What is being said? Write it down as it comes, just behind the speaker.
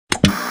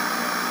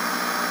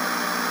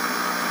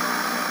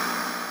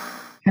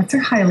Cats are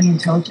highly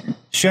intelligent.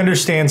 She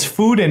understands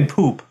food and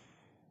poop.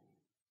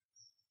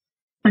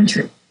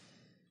 Untrue.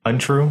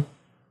 Untrue?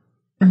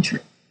 Untrue.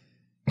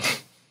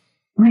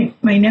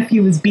 My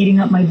nephew was beating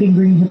up my big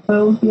green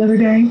hippo the other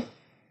day.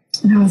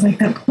 And I was like,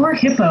 that poor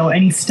hippo.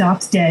 And he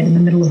stops dead in the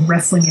middle of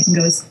wrestling it and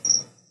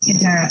goes,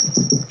 Tara,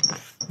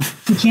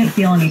 he can't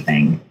feel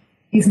anything.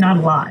 He's not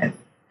alive.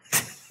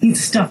 He's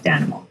a stuffed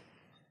animal.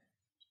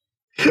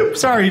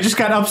 Sorry, you just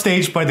got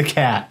upstaged by the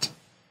cat.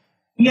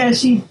 Yeah,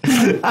 she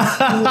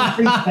yeah,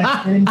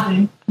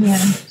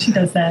 she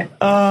does that.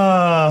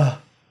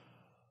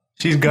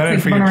 She's gunning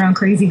like for run your around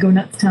crazy, go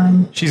nuts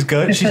time. She's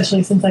good.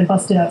 Especially since I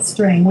busted out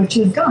string, which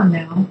is gone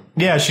now.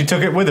 Yeah, she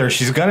took it with her.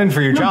 She's gunning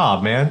for your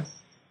job, man.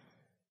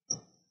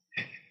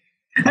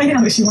 I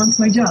know, she wants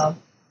my job.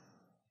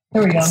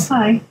 There we go.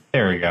 Hi.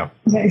 There we go.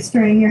 You got your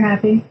string, you're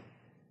happy.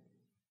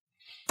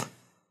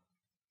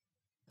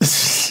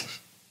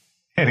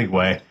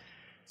 Anyway.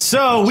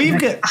 So we've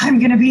got... I'm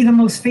going to be the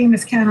most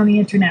famous cat on the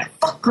internet.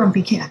 Fuck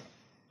Grumpy Cat.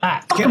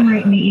 Fuck him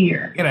right in the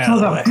ear. Get out How of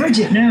the about way.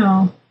 Bridget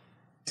now?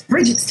 It's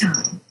Bridget's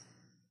time.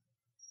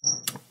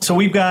 So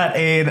we've got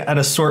an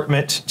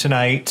assortment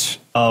tonight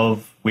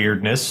of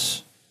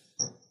weirdness.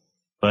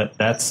 But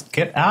that's...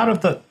 Get out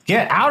of the...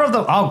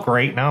 Oh,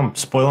 great. Now I'm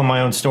spoiling my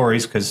own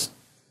stories because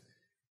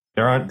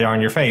they're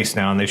on your face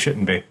now and they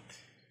shouldn't be.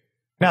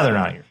 Now they're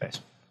not on your face.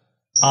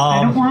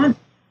 I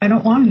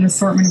don't want an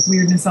assortment of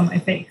weirdness on my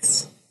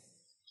face.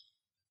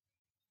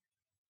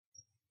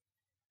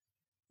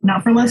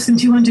 Not for less than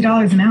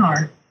 $200 an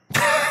hour.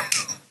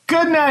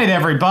 Good night,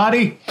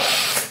 everybody.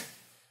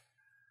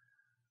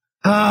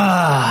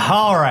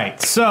 All right.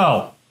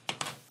 So,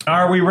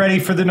 are we ready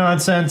for the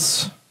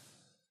nonsense?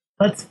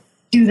 Let's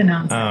do the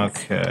nonsense.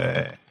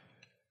 Okay.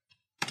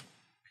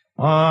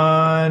 Come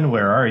on.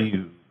 Where are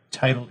you?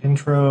 Title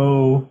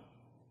intro.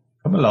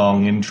 Come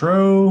along,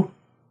 intro.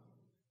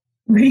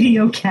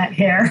 Radio cat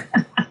hair.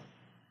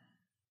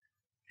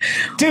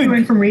 Dude, we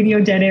went from radio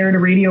dead hair to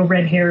radio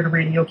red hair to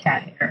radio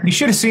cat hair. You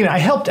should have seen it. I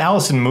helped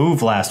Allison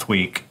move last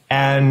week,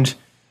 and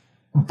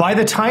by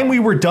the time we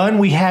were done,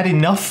 we had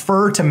enough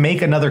fur to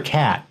make another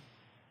cat.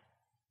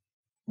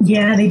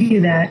 Yeah, they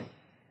do that.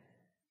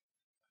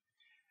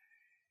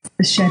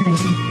 The shedding.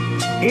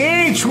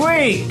 Each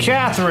week,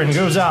 Catherine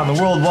goes out on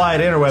the worldwide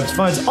interwebs,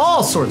 finds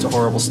all sorts of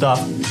horrible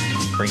stuff,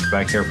 brings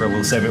back here for a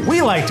little segment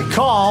we like to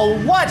call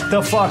What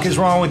the Fuck Is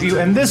Wrong With You?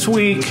 And this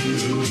week,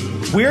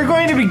 we're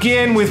going to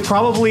begin with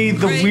probably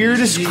the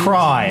weirdest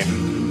crime.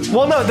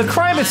 Well, no, the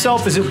crime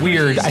itself isn't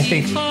weird, I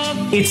think.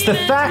 It's the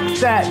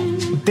fact that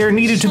there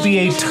needed to be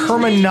a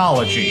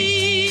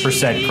terminology for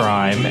said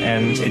crime,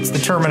 and it's the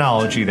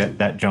terminology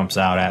that jumps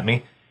out at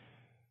me.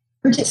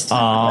 Bridget,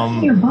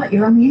 stop your butt.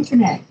 You're on the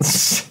internet.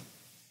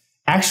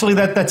 Actually,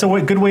 that's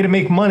a good way to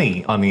make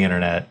money on the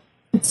internet.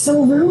 It's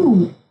so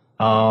rude.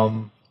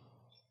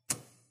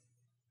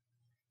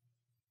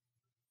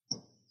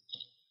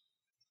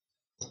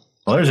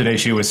 Well, there's an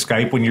issue with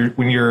Skype when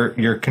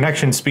your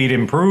connection speed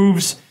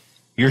improves,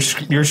 your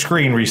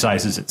screen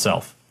resizes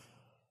itself.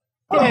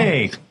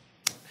 Yay!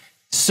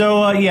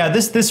 So yeah,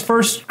 this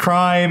first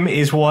crime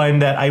is one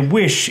that I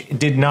wish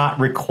did not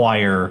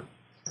require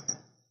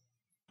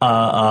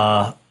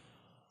a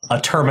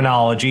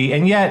terminology,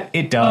 and yet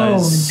it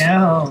does. Oh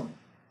no!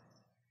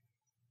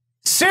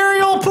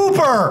 Serial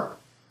pooper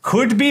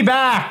could be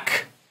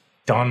back.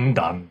 Dun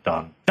dun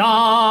dun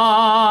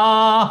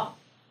da.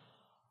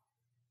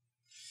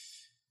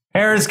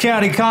 Harris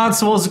County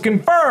constables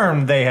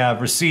confirmed they have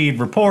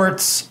received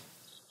reports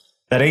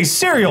that a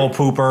serial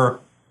pooper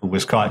who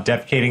was caught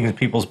defecating in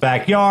people's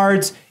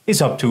backyards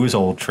is up to his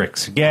old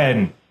tricks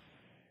again.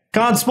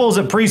 Constables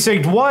at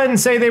Precinct 1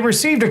 say they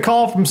received a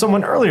call from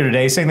someone earlier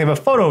today saying they have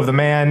a photo of the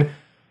man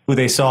who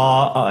they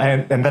saw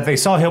and that they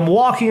saw him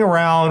walking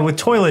around with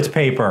toilet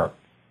paper.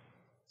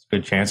 It's a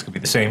good chance it could be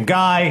the same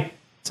guy.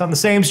 It's on the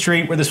same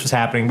street where this was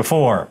happening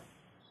before.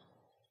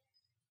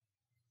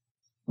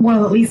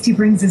 Well, at least he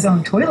brings his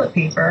own toilet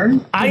paper.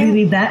 Did he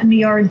leave that in the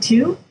yard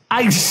too?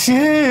 He's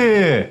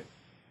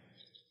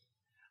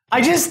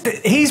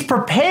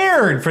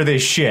prepared for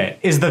this shit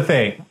is the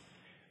thing.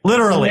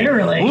 Literally.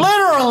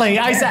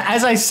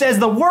 As I said,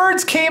 the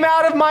words came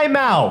out of my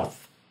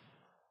mouth.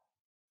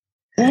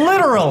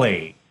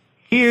 Literally.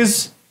 He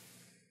is.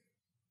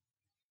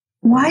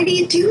 Why do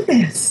you do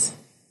this?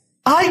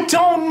 I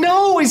don't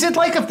know. Is it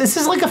like this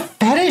is like a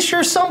fetish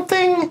or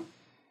something?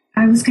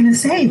 I was going to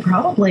say,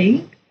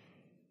 probably.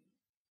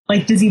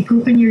 Like, does he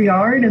poop in your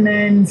yard and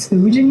then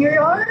spooge in your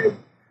yard?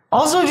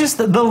 Also, just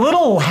the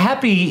little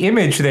happy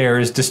image there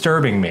is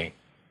disturbing me.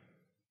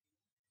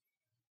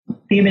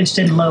 The image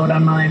didn't load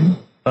on mine.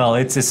 Well,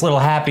 it's this little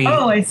happy...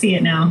 Oh, I see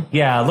it now.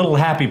 Yeah, little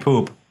happy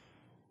poop.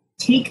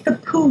 Take the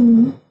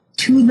poo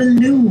to the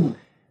loo.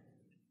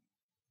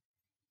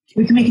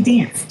 We can make a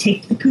dance.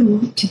 Take the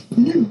poo to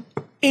the loo.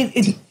 Take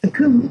the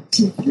poo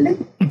to the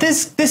loo.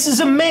 This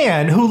is a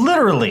man who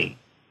literally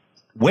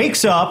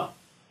wakes up,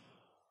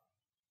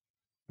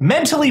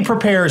 mentally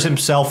prepares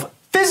himself,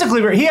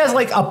 physically, he has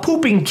like a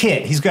pooping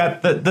kit. He's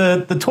got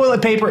the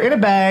toilet paper in a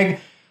bag,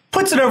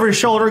 puts it over his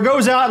shoulder,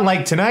 goes out and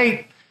like,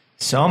 tonight,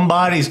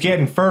 Somebody's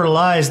getting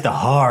fertilized the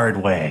hard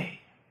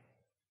way.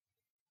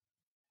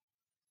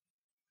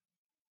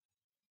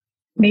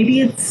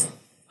 Maybe it's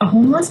a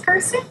homeless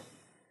person?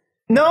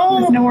 No.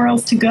 There's nowhere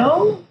else to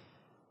go?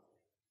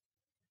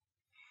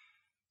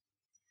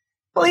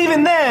 Well,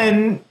 even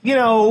then, you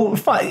know,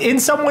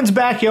 in someone's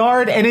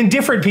backyard and in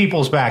different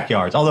people's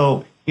backyards.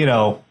 Although, you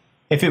know,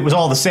 if it was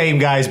all the same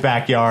guy's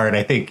backyard,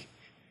 I think...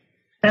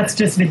 That's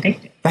just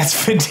vindictive.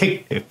 That's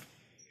vindictive.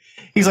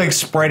 He's like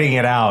spreading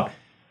it out.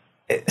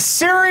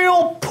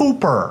 Serial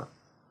pooper.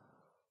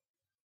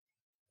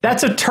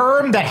 That's a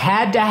term that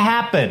had to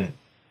happen.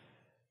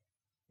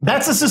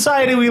 That's the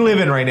society we live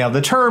in right now. The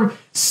term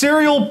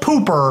serial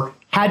pooper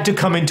had to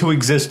come into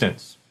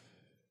existence.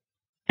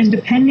 And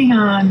depending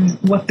on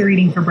what they're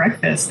eating for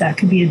breakfast, that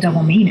could be a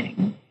double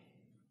meaning.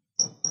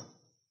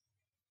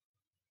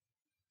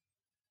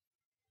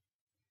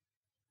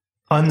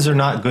 Puns are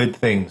not good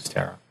things,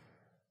 Tara.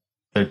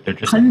 They're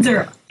just... Puns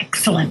are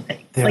excellent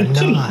things. They're like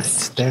not.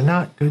 kitties. They're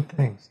not good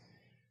things.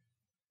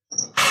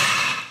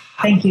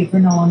 Thank you for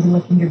no longer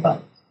licking your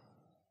butt.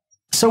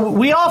 So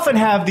we often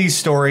have these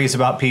stories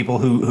about people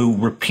who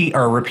repeat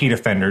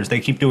offenders. They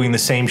keep doing the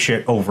same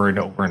shit over and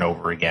over and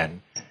over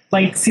again.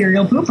 Like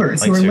serial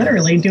poopers who are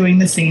literally doing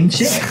the same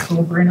shit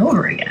over and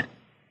over again.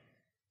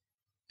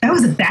 That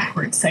was a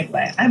backwards segue.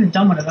 I haven't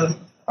done one of those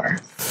before.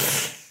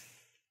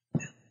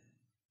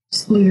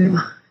 Just blew your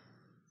mind.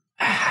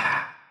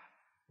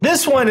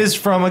 This one is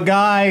from a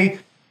guy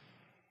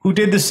who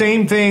did the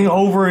same thing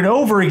over and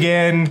over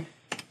again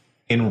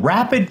in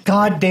rapid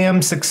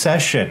goddamn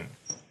succession.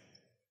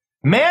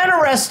 Man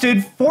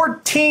arrested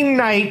 14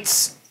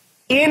 nights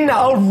in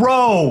a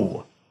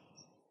row.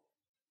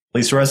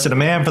 Police arrested a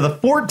man for the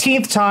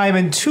 14th time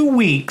in 2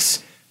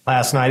 weeks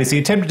last night as he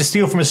attempted to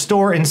steal from a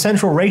store in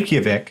central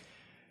Reykjavik.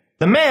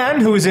 The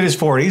man, who was in his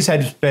 40s,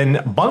 had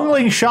been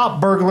bungling shop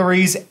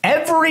burglaries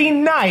every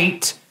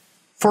night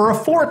for a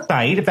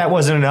fortnight. If that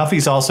wasn't enough,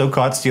 he's also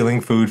caught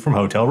stealing food from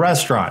hotel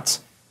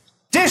restaurants.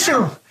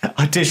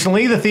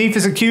 Additionally, the thief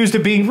is accused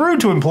of being rude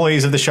to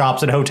employees of the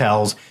shops and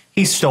hotels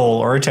he stole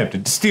or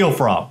attempted to steal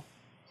from.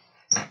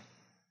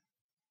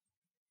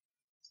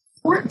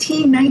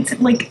 14 nights,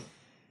 like,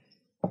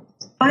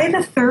 by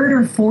the third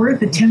or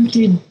fourth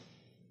attempted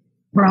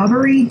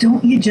robbery,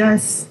 don't you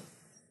just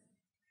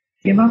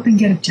give up and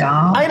get a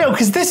job? I know,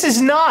 because this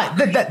is not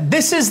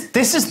this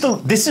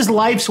is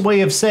life's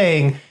way of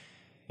saying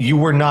you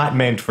were not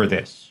meant for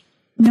this.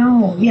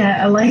 No,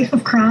 yeah, a life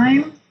of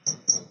crime,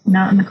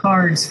 not in the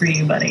cards for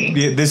you, buddy.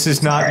 Yeah, this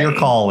is not your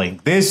calling.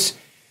 This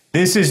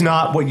is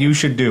not what you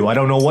should do. I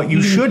don't know what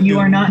you should do. You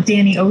are not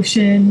Danny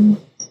Ocean.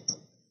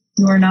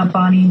 You are not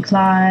Bonnie and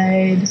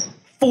Clyde.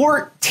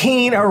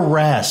 14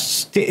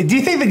 arrests. Do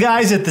you think the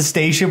guys at the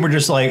station were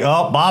just like,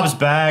 oh, Bob's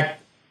back?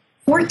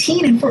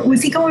 14 and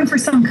was he going for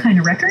some kind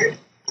of record?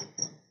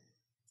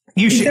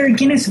 Is there a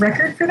Guinness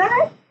record for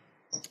that?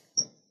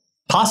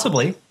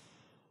 Possibly.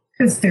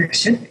 Because there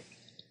should be.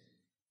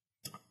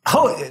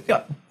 Oh,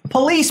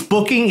 police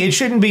booking, it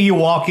shouldn't be you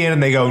walk in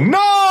and they go,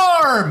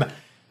 Norm!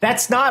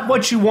 That's not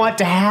what you want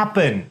to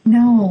happen.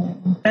 No,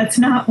 that's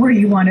not where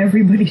you want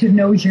everybody to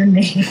know your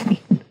name.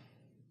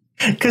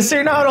 Because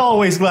they're not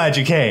always glad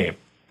you came.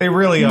 They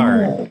really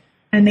aren't.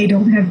 And they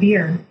don't have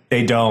beer.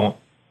 They don't.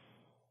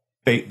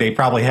 They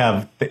probably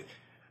have,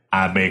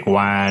 I make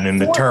wine in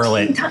the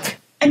turlet.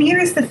 And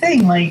here's the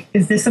thing, like,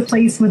 is this a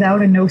place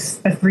without a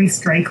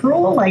 3-strike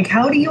rule? Like,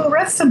 how do you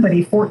arrest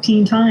somebody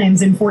 14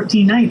 times in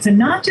 14 nights and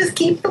not just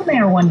keep them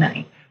there one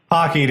night?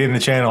 Pocket in the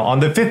channel. On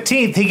the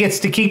 15th, he gets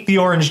to keep the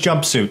orange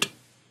jumpsuit.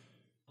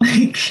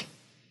 Like,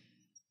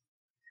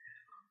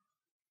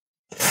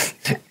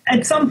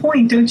 at some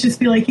point, don't just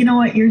be like, you know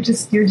what, you're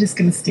just going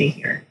to stay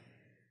here.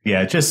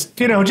 Yeah, just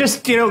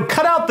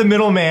cut out the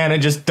middleman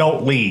and just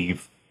don't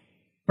leave.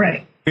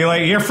 Right. Be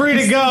like, you're free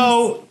to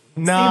go.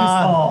 Nah. Save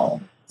us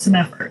all some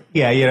effort.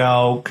 Yeah,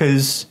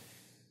 because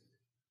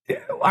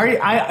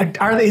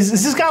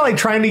is this guy like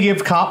trying to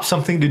give cops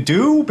something to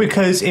do?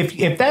 Because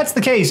if that's the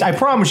case, I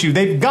promise you,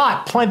 they've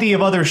got plenty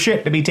of other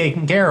shit to be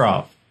taken care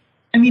of.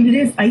 I mean, it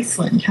is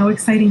Iceland. How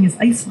exciting is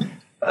Iceland?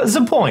 That's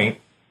a point.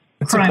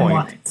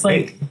 Crime-wise.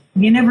 Like,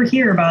 you never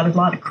hear about a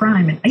lot of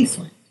crime in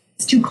Iceland.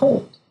 It's too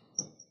cold.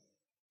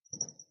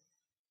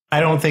 I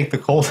don't think the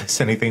cold has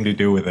anything to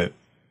do with it.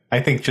 I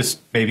think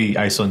just maybe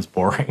Iceland's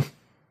boring.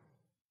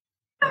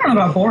 I don't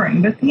know about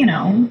boring, but, you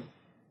know,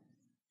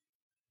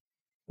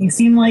 you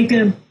seem like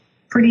a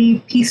pretty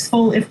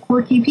peaceful, if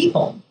quirky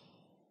people.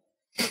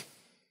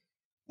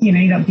 You know,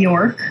 you got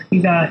Bjork,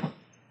 you got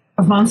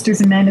Of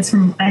Monsters and Men is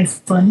from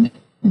Iceland,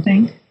 I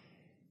think.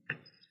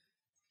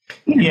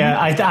 You know,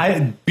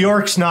 yeah,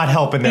 Bjork's not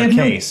helping their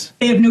case.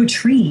 They have no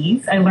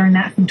trees. I learned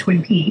that from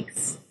Twin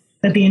Peaks,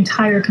 that the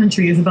entire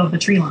country is above the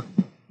tree line.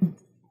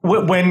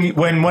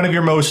 When one of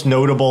your most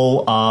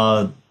notable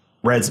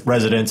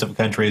residents of a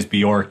country is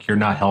Bjork, you're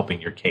not helping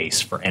your case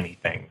for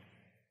anything.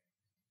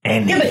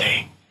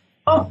 Anything.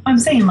 Yeah, I'm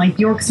saying, like,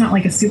 Bjork's not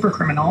like a super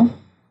criminal.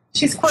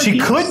 She's quirky. She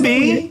could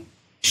be.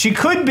 She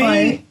could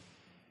be. But,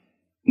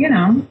 you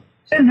know,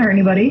 she didn't hurt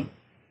anybody.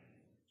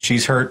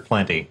 She's hurt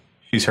plenty.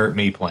 She's hurt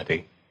me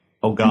plenty.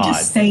 Oh, God. I'm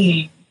just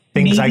saying.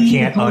 Things I maybe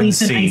can't the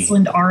police in unsee.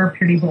 Iceland are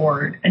pretty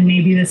bored, and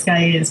maybe this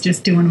guy is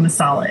just doing him a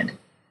solid.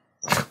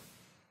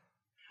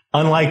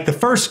 Unlike the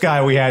first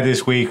guy we had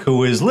this week,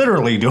 who is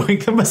literally doing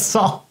them a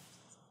solid.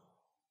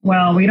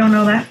 Well, we don't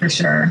know that for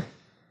sure.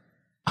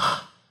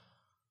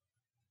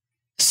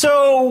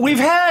 So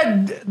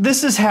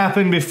this has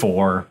happened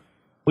before.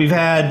 We've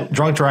had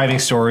drunk driving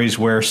stories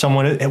where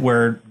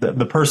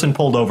the person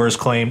pulled over has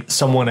claimed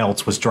someone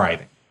else was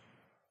driving.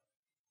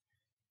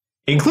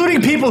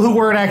 Including people who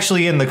weren't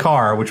actually in the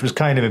car, which was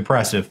kind of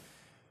impressive.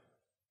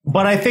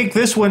 But I think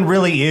this one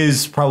really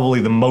is probably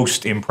the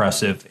most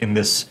impressive in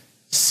this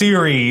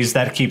series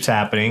that keeps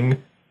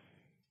happening.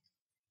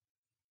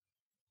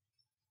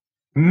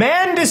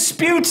 Man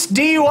disputes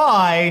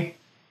DUI,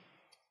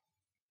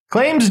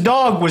 claims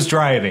dog was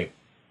driving.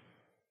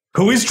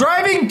 Who is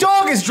driving?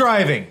 Dog is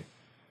driving.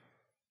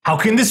 How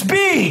can this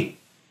be?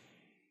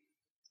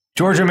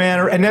 Georgia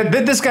man, and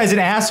this guy's an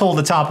asshole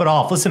to top it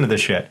off. Listen to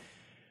this shit.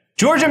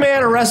 Georgia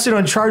man arrested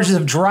on charges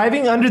of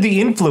driving under the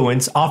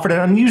influence offered an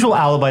unusual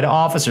alibi to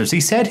officers.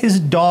 He said his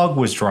dog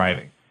was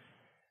driving.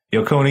 The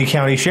Oconee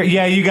County Sheriff...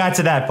 Yeah, you got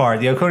to that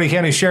part. The Oconee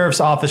County Sheriff's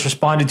Office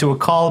responded to a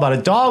call about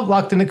a dog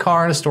locked in a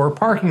car in a store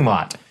parking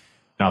lot.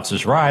 When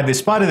officers arrived, they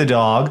spotted the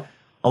dog,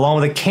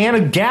 along with a can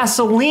of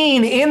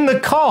gasoline in the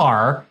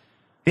car.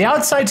 The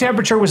outside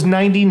temperature was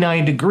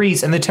 99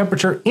 degrees, and the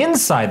temperature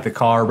inside the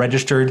car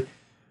registered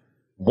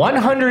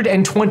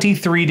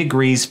 123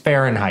 degrees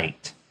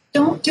Fahrenheit.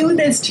 Don't do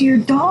this to your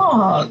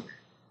dog.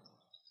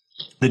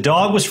 The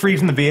dog was freed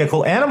from the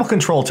vehicle. Animal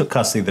Control took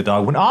custody of the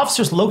dog. When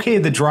officers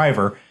located the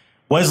driver,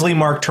 Wesley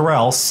Mark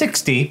Terrell,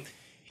 60,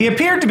 he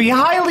appeared to be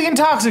highly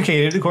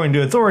intoxicated, according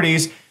to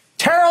authorities.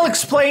 Terrell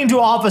explained to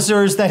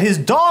officers that his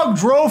dog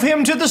drove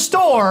him to the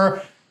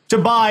store to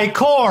buy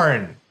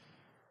corn.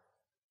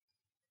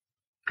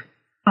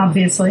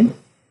 Obviously.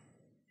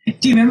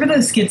 Do you remember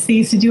those skits they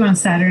used to do on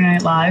Saturday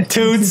Night Live?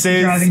 Toots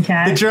is driving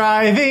cat. the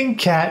driving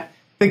cat.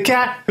 The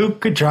cat who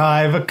could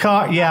drive a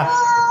car. Yeah.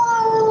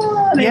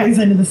 Oh, they always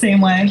ended the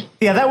same way.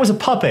 Yeah, that was a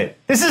puppet.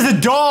 This is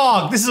a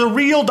dog. This is a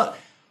real dog.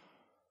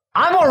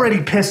 I'm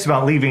already pissed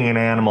about leaving an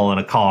animal in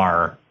a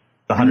car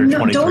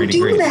 123 don't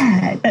degrees. Do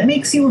that. That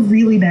makes you a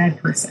really bad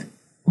person.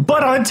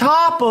 But on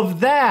top of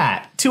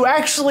that, to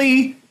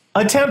actually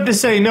attempt to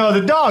say, no,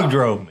 the dog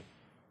drove me.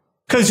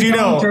 Because, the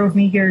dog drove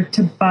me here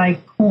to buy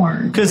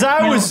corn. Because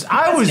I was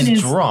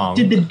drunk.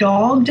 Did the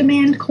dog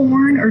demand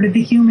corn, or did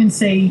the human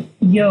say,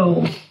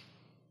 yo,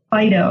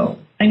 Fido,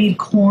 I need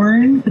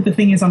corn, but the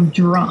thing is I'm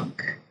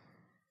drunk?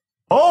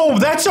 Oh,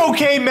 that's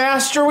okay,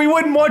 master. We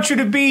wouldn't want you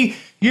to be,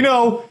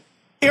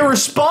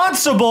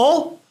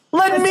 irresponsible.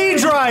 Let me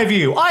drive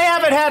you. I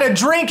haven't had a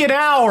drink in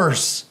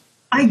hours.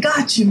 I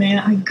got you, man.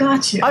 I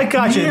got you.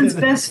 Man's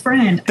best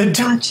friend. I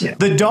got you.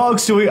 The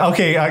dog's doing...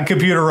 Okay,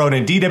 computer wrote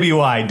in.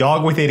 DWI,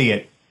 dog with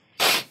idiot.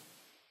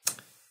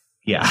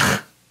 Yeah.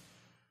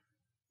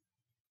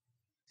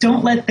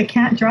 Don't let the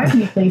cat drive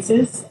me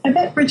places. I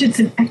bet Bridget's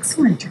an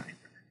excellent driver.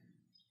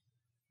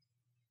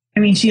 I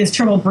mean, she has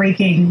trouble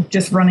braking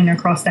just running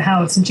across the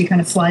house, and she kind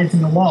of slides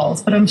in the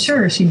walls, but I'm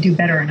sure she'd do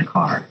better in a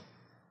car.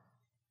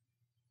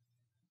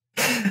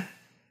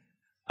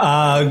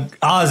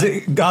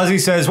 Ozzy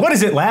says, what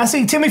is it,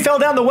 Lassie? Timmy fell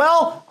down the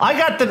well? I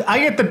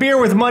get the beer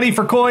with money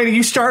for coin, and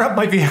you start up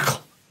my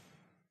vehicle.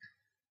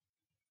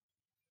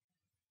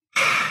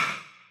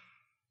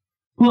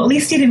 Well, at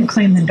least he didn't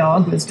claim the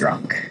dog was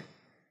drunk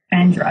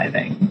and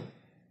driving.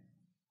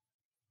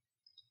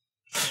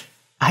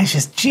 But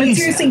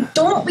seriously,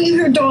 don't leave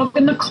your dog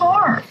in the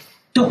car.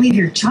 Don't leave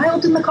your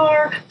child in the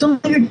car.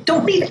 Don't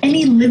leave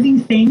any living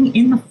thing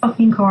in the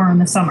fucking car in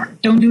the summer.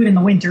 Don't do it in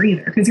the winter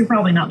either, because you're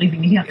probably not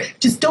leaving it here.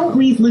 Just don't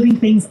leave living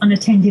things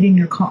unattended in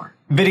your car.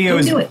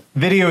 Video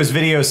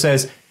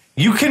says,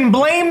 you can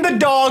blame the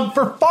dog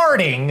for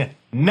farting,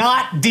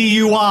 not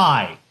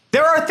DUI.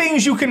 There are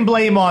things you can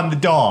blame on the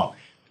dog.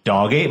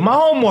 Dog ate my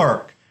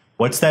homework.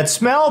 What's that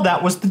smell?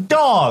 That was the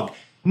dog,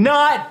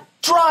 not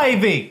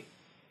driving.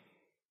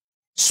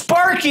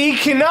 Sparky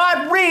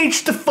cannot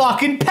reach the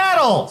fucking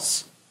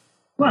pedals.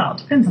 Well, it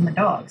depends on the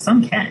dog.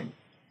 Some can.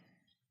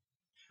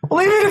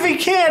 Well, even if he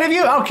can,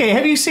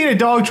 have you seen a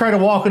dog try to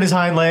walk on his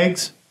hind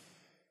legs?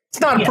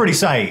 It's not a pretty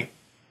sight.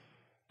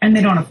 And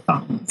they don't have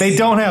thumbs. They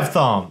don't have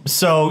thumbs.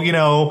 So,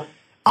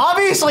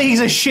 obviously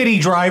he's a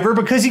shitty driver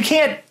because he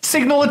can't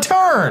signal a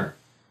turn.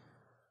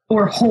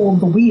 Or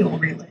hold the wheel,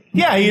 really.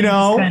 Yeah, you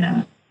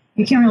can't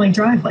really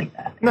drive like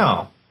that.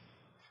 No.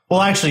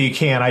 Well, actually, you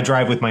can. I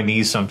drive with my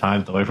knees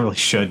sometimes, though I really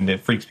shouldn't.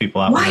 It freaks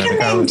people out. Why do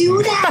men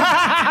do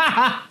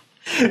that?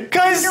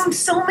 Because I know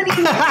so many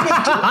men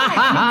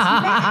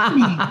that do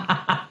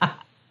that.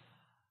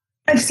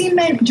 I've seen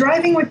men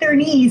driving with their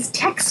knees,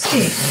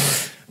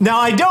 texting. Now,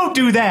 I don't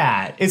do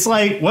that. It's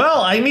like,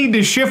 well, I need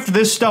to shift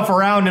this stuff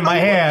around in my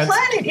hands.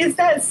 What planet is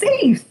that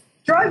safe?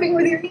 Driving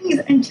with your knees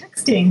and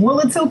texting. Well,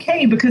 it's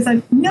okay because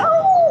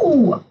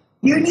no!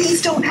 Your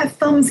knees don't have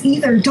thumbs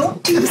either.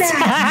 Don't do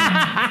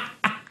that.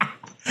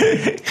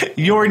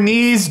 Your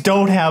knees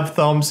don't have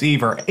thumbs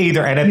either.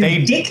 And if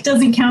your dick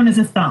doesn't count as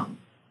a thumb.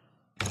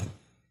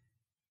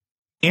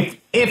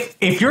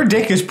 If your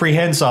dick is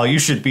prehensile, you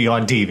should be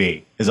on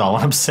TV, is all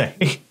I'm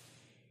saying.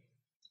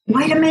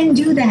 Why do men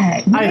do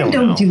that? Men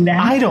don't do that.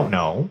 I don't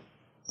know.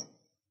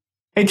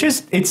 I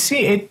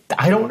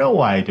don't know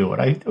why I do it.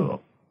 I do it.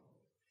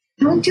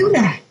 Don't do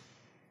that.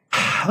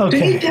 Okay.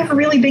 Do you have a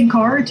really big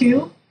car,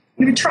 too?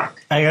 You have a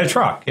truck. I got a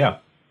truck, yeah.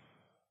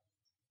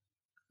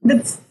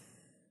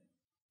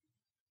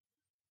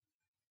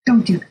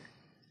 Don't do that.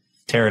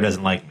 Tara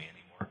doesn't like me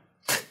anymore.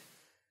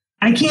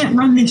 I can't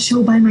run this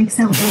show by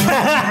myself.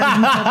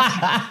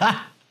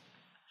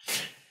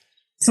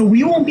 So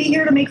we won't be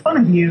here to make fun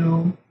of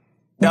you.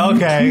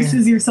 Okay. You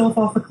pieces yourself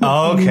off a cliff.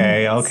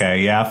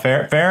 Okay. Yeah,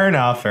 fair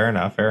enough.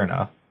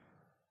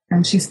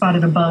 And she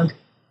spotted a bug.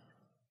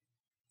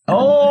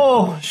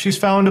 Oh, she's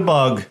found a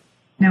bug.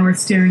 Now we're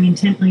staring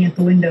intently at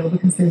the window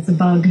because there's a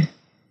bug.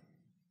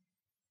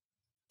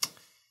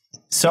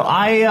 So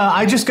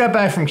I just got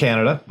back from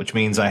Canada, which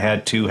means I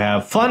had to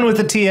have fun with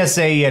the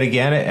TSA yet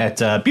again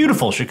at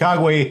beautiful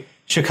Chicago's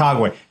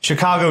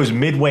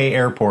Midway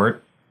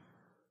Airport.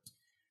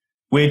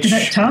 Which is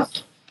that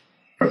tough?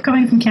 For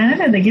coming from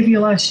Canada, they give you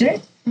a lot of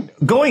shit.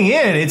 Going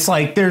in, it's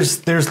like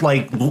there's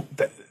like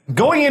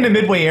going into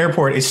Midway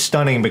Airport is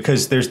stunning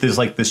because there's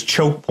like this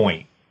choke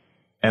point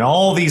and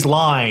all these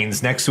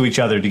lines next to each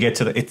other to get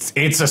to the.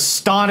 It's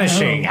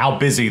astonishing how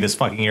busy this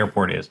fucking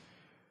airport is.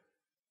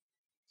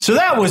 So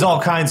that was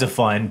all kinds of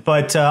fun,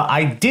 but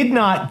I did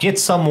not get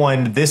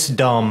someone this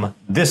dumb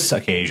this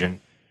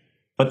occasion.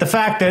 But the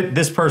fact that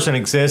this person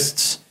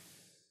exists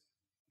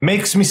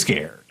makes me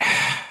scared.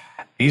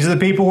 These are the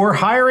people we're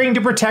hiring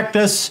to protect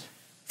us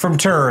from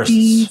tourists.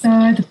 These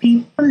are the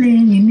people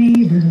in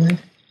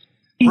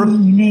your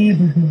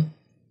neighborhood.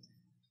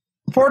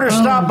 Reporter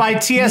stopped by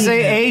TSA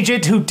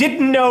agent who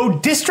didn't know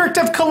District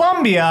of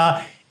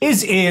Columbia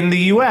is in the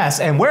U.S.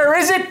 And where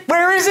is it?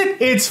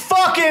 It's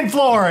fucking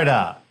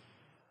Florida.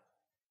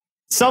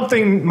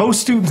 Something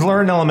most students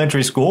learn in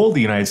elementary school.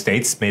 The United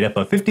States is made up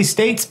of 50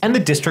 states and the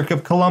District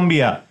of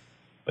Columbia.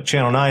 But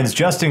Channel 9's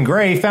Justin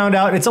Gray found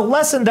out it's a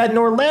lesson that an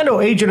Orlando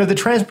agent of the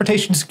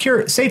Transportation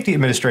Safety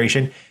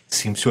Administration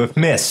seems to have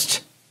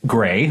missed.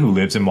 Gray, who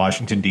lives in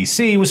Washington,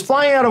 D.C., was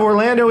flying out of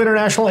Orlando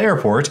International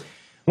Airport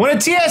when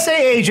a TSA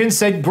agent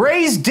said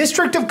Gray's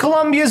District of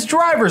Columbia's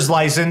driver's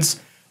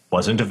license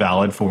wasn't a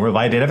valid form of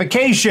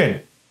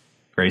identification.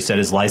 Gray said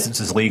his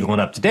license is legal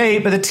and up to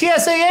date, but the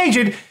TSA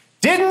agent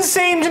didn't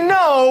seem to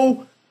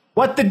know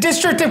what the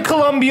District of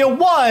Columbia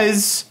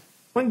was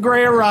when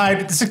Gray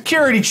arrived at the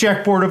security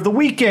checkpoint of the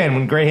weekend.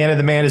 When Gray handed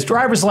the man his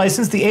driver's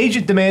license, the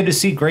agent demanded to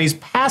see Gray's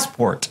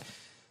passport.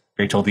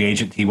 Gray told the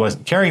agent he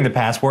wasn't carrying the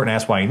passport and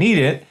asked why he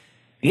needed it.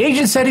 The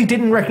agent said he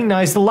didn't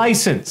recognize the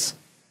license.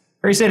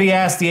 Gray said he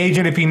asked the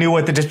agent if he knew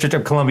what the District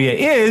of Columbia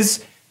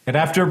is, and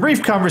after a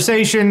brief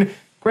conversation,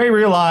 Gray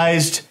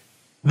realized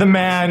the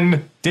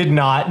man did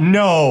not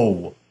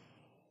know.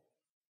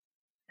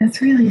 That's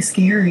really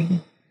scary.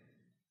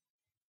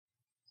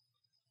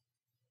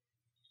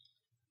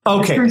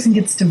 Okay. This person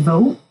gets to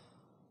vote.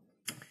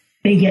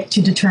 They get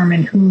to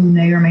determine who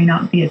may or may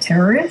not be a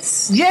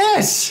terrorist.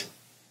 Yes.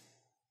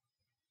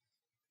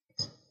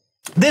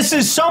 This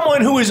is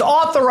someone who is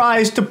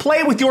authorized to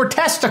play with your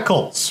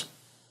testicles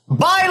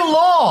by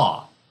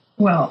law.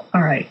 Well,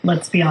 all right,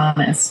 let's be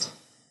honest.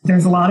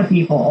 There's a lot of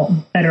people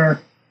that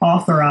are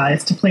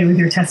authorized to play with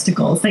your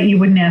testicles that you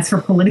wouldn't ask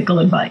for political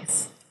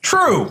advice.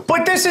 True,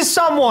 but this is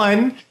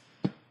someone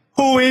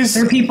who is...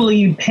 There are people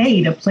you'd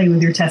pay to play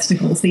with your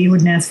testicles that you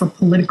wouldn't ask for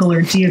political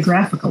or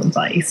geographical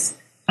advice.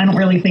 I don't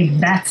really think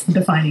that's the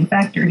defining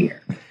factor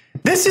here.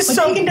 This is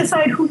But they can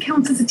decide who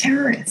counts as a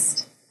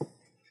terrorist.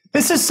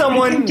 This is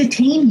someone... They can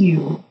detain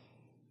you.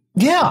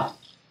 Yeah.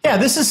 Yeah,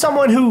 this is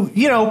someone who,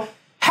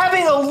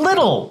 having a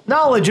little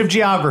knowledge of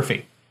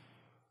geography,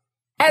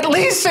 at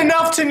least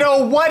enough to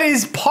know what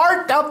is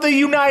part of the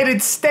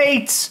United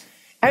States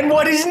and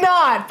what is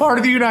not part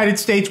of the United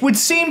States, would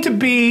seem to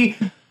be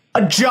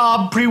a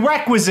job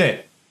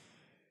prerequisite.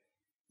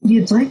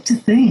 You'd like to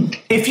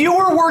think. If you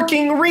were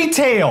working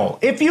retail,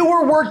 if you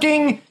were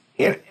working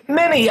in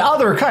many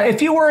other kinds,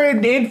 if you were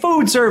in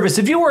food service,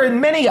 if you were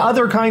in many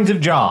other kinds of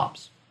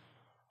jobs,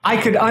 I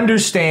could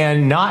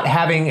understand not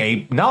having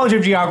a knowledge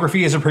of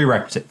geography as a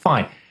prerequisite.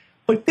 Fine.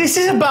 But this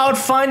is about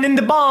finding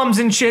the bombs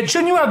and shit.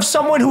 Shouldn't you have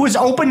someone who has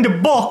opened a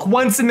book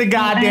once in the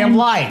goddamn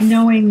life?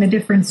 Knowing the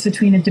difference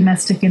between a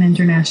domestic and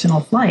international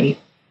flight.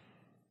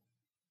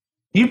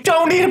 You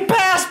don't need a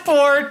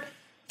passport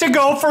to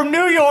go from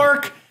New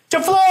York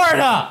to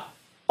Florida.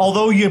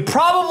 Although you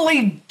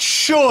probably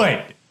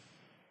should.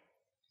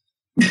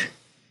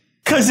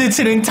 Because it's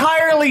an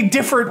entirely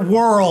different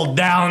world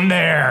down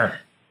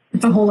there.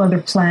 It's a whole other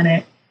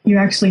planet. You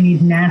actually need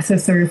NASA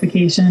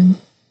certification.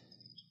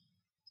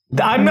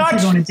 I'm not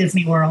going to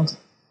Disney World.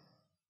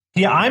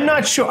 Yeah, I'm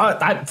not sure.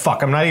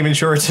 I'm not even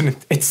sure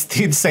it's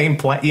the same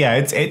planet.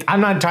 Yeah,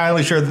 I'm not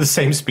entirely sure they're the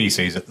same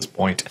species at this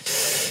point.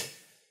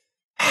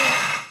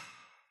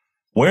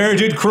 Where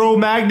did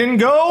Cro-Magnon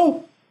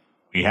go?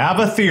 We have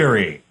a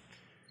theory.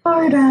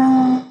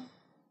 Florida.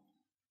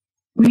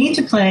 We need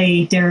to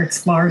play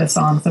Derek's Florida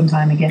song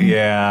sometime again.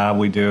 Yeah,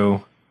 we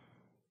do.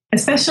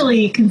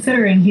 Especially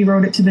considering he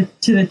wrote it to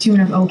the tune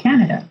of "Oh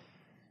Canada."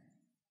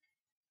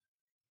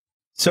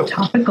 So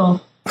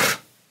topical.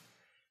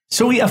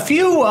 So a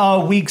few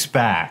weeks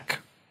back,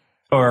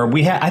 or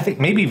I think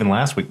maybe even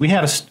last week, it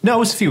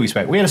was a few weeks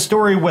back. We had a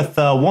story with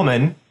a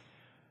woman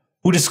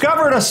who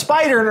discovered a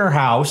spider in her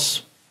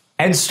house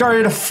and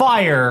started a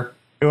fire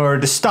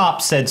to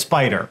stop said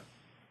spider.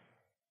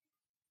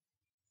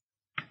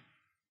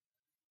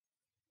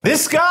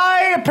 This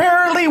guy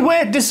apparently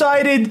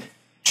decided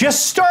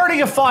just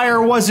starting a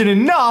fire wasn't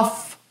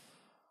enough.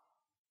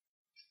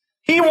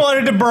 He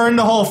wanted to burn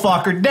the whole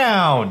fucker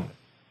down.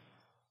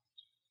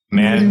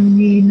 Man,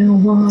 need no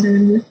water,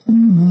 let the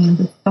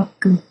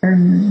motherfucker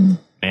burn.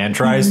 Man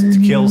tries to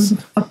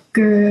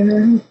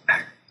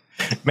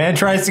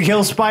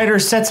kill spider,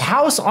 sets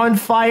house on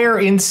fire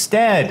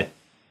instead.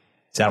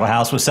 Saddle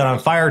House was set on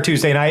fire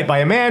Tuesday night by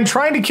a man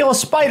trying to kill a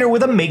spider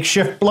with a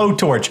makeshift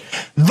blowtorch.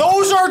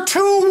 Those are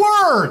two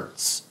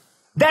words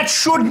that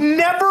should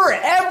never,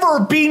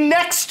 ever be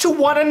next to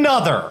one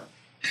another.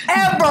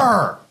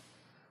 Ever.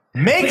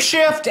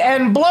 Makeshift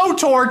and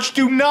blowtorch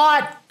do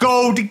not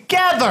go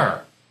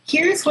together.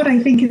 Here's what I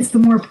think is the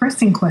more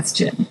pressing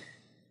question.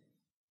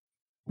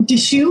 Do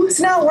shoes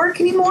not work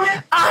anymore?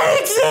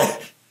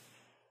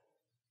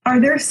 Are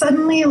there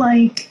suddenly,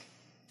 like,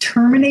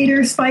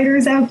 Terminator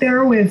spiders out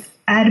there with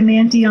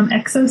adamantium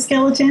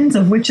exoskeletons,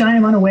 of which I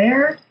am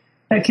unaware,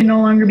 that can no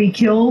longer be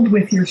killed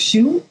with your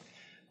shoe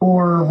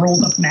or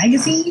rolled up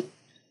magazine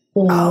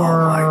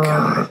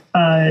or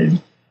a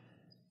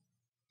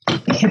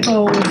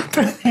hippo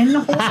pen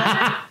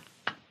holder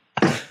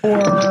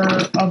or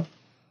a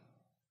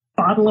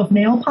bottle of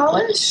nail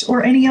polish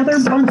or any other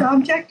blunt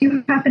object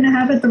you happen to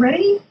have at the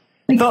ready?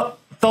 Like,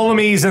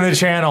 Tholome's in the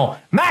channel.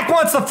 Mac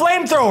wants the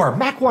flamethrower.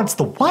 Mac wants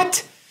the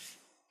what?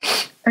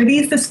 Are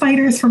these the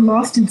spiders from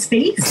Lost in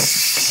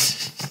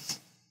Space?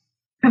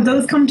 Have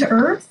those come to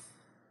Earth?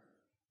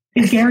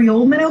 Is Gary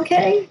Oldman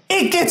okay?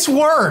 It gets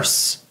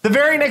worse. The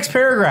very next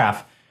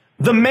paragraph.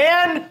 The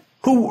man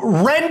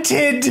who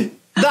rented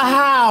the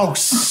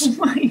house. Oh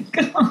my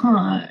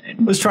God.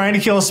 Was trying to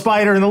kill a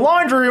spider in the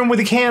laundry room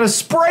with a can of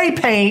spray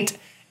paint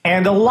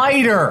and a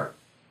lighter.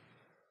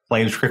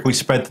 Flames quickly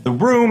spread through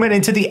the room and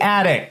into the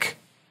attic.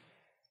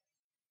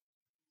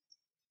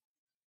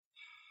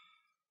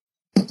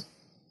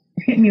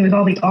 Hitting me with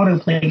all the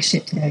autoplay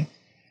shit today.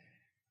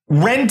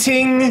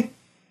 Renting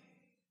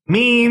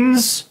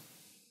means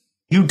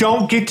you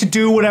don't get to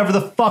do whatever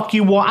the fuck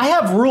you want. I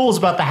have rules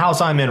about the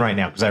house I'm in right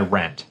now because I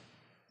rent.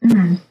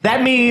 Mm-hmm.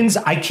 That means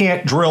I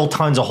can't drill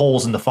tons of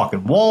holes in the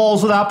fucking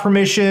walls without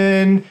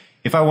permission.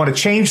 If I want to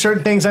change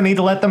certain things, I need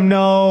to let them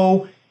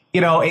know.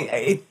 You know,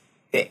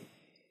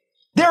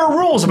 there are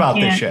rules about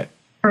this shit.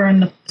 Burn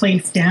the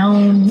place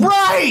down.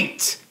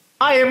 Right!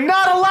 I am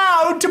not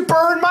allowed to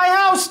burn my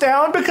house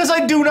down because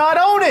I do not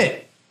own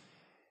it.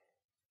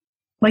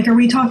 Like, are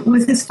we talking,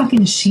 was this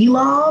fucking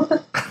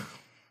Shelob?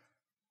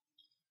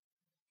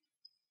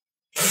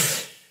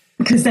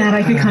 Because that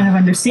I could kind of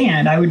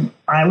understand. I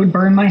would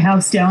burn my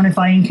house down if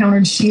I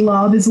encountered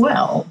Shelob as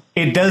well.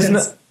 It does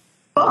not.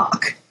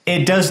 Fuck.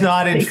 It does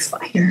not.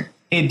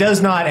 It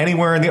does not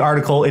anywhere in the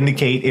article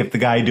indicate if the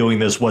guy doing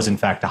this was in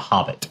fact a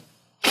hobbit.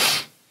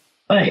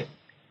 But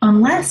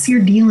unless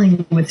you're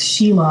dealing with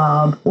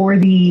Shelob or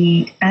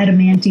the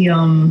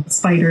adamantium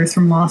spiders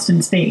from Lost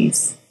in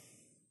Space,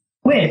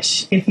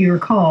 which, if you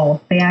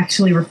recall, they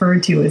actually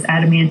referred to as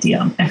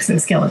adamantium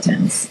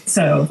exoskeletons.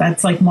 So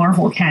that's like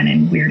Marvel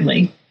canon,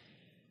 weirdly.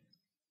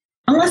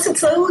 Unless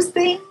it's those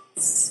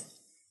things,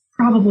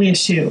 probably a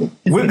shoe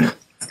is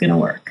going to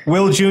work.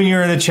 Will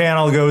Jr. in the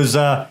channel goes,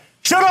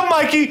 shut up,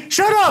 Mikey!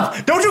 Shut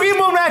up! Don't you give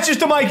no matches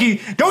to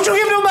Mikey! Don't you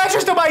give no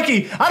matches to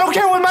Mikey! I don't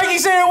care what Mikey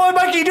say or what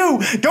Mikey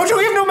do! Don't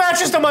you give no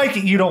matches to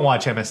Mikey! You don't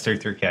watch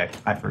MS33K.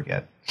 I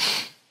forget.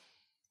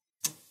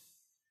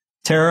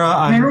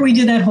 Tara, remember we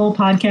did that whole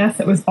podcast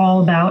that was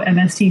all about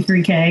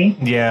MST3K?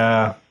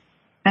 Yeah.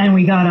 And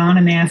we got on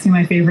and they asked me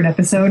my favorite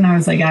episode, and I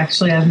was like,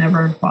 actually, I've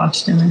never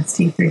watched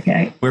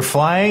MST3K. We're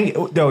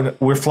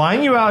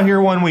flying you out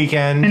here one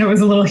weekend. And it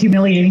was a little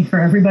humiliating for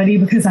everybody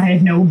because I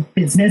had no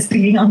business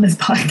being on this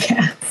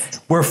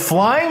podcast. We're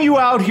flying you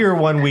out here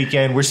one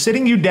weekend. We're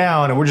sitting you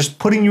down and we're just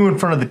putting you in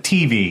front of the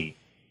TV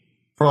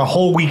for a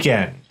whole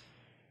weekend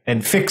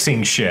and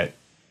fixing shit.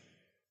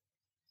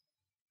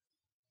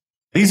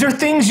 These are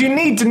things you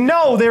need to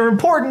know. They're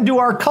important to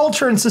our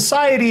culture and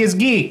society as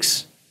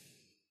geeks.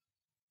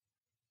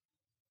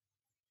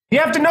 You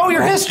have to know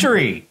your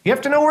history. You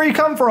have to know where you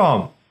come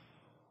from.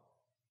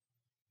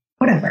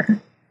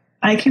 Whatever.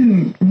 I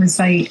can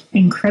recite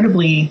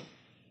incredibly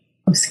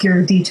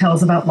obscure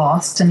details about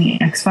Lost and the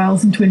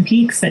X-Files and Twin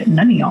Peaks that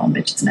none of y'all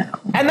bitches know.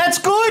 And that's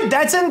good.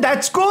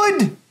 That's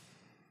good.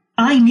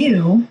 I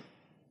knew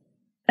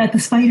that the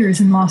spiders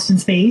in Lost in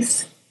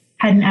Space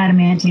had an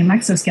adamantium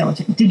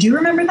exoskeleton. Did you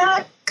remember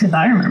that? Because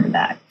I remember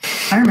that.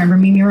 I remember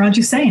Mimi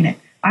Rogers saying it.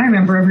 I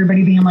remember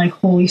everybody being like,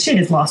 holy shit,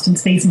 is Lost in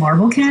Space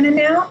Marvel canon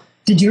now?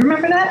 Did you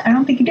remember that? I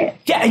don't think you did.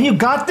 Yeah, and you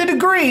got the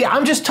degree.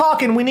 I'm just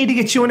talking. We need to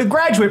get you in a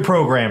graduate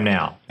program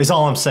now, is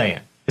all I'm saying.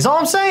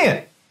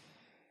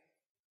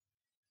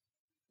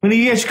 When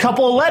you get a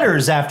couple of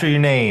letters after your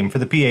name for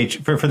the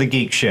for the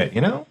geek shit,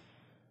 you know?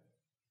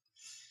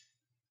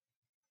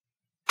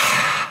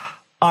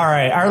 All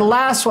right, our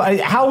last one,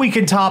 how we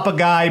can top a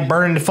guy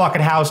burning the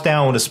fucking house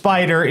down with a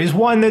spider, is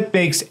one that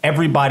makes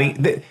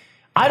everybody.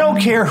 I don't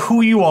care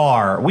who you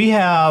are. We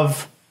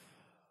have.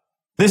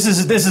 This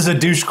is a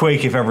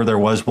douchequake if ever there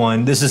was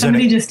one.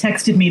 Somebody just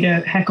texted me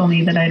to heckle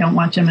me that I don't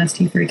watch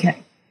MST3K.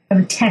 I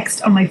have a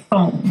text on my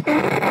phone.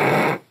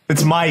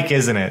 It's Mike,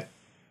 isn't it?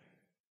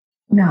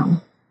 No.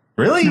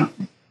 Really? No.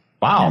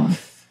 Wow.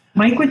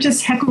 Mike would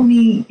just heckle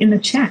me in the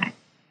chat.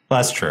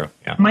 That's true.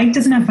 Yeah. Mike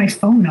doesn't have my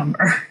phone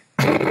number.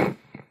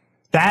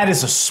 That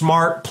is a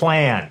smart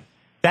plan.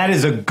 That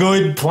is a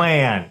good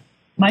plan.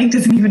 Mike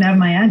doesn't even have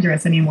my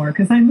address anymore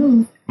because I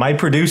moved. My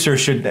producer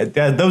should.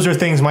 Those are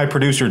things my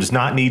producer does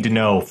not need to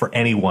know for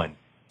anyone.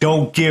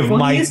 Don't give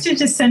Mike. He used to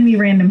just send me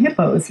random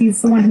hippos.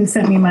 He's the one who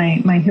sent me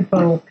my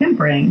hippo pimp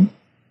ring.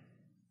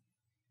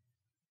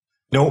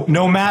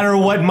 No matter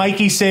what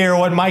Mikey say or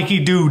what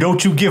Mikey do,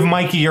 don't you give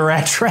Mikey your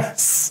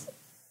address.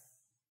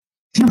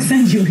 He'll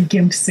send you a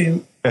gimp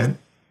suit. That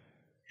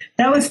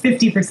was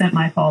 50%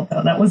 my fault,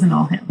 though. That wasn't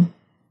all him.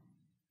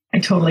 I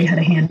totally had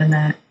a hand in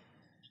that.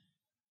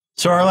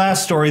 So our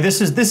last story,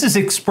 this is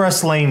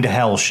express lane to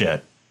hell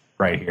shit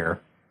right here.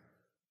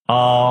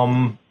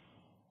 I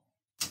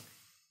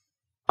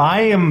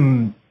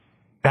am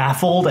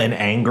baffled and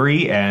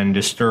angry and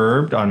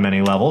disturbed on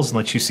many levels. And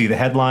let you see the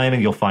headline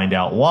and you'll find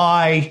out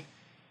why.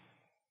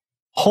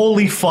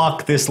 Holy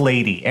fuck, this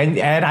lady. And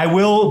I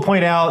will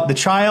point out the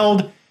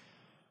child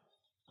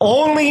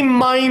only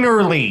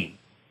minorly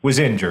was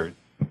injured.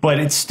 But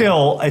it's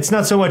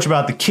not so much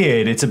about the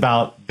kid. It's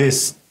about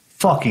this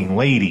fucking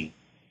lady.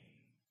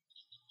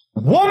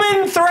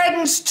 Woman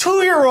threatens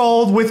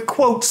 2-year-old with,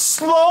 quote,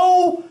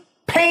 slow,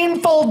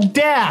 painful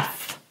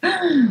death.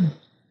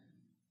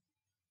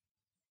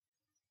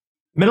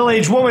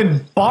 Middle-aged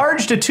woman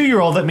barged a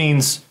 2-year-old, that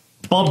means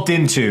bumped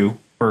into,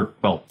 or,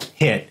 well,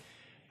 hit,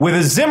 with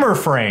a Zimmer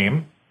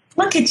frame.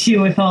 Look at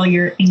you with all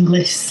your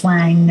English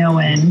slang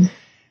knowing.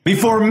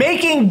 Before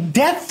making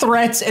death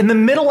threats in the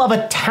middle of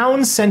a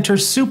town center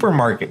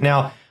supermarket.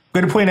 Now, I'm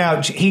going to point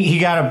out,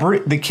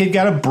 the kid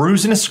got a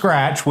bruise and a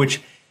scratch,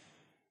 which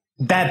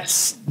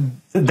that's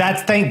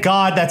thank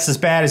God that's as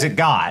bad as it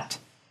got.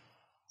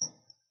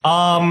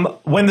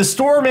 When the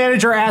store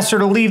manager asked her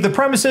to leave the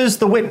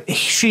premises,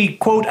 she,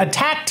 quote,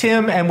 attacked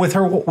him, and with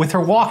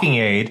her walking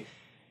aid,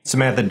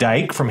 Samantha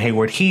Dyke from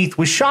Hayward Heath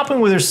was shopping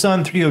with her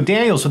son Theo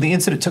Daniels when the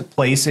incident took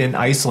place in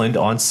Iceland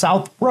on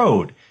South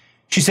Road.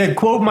 She said,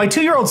 quote, my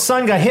 2-year-old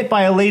son got hit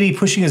by a lady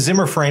pushing a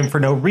Zimmer frame for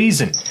no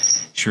reason.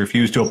 She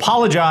refused to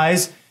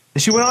apologize.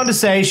 And she went on to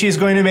say she is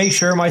going to make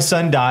sure my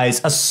son dies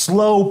a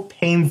slow,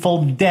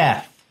 painful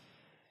death.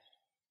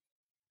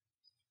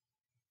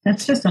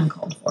 That's just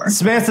uncalled for.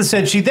 Samantha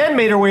said she then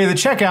made her way to the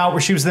checkout where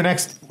she was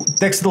next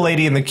to the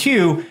lady in the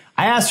queue.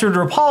 I asked her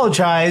to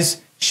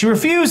apologize. She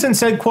refused and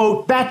said,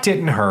 quote, that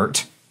didn't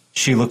hurt.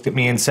 She looked at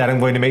me and said, I'm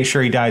going to make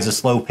sure he dies a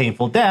slow,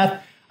 painful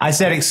death. I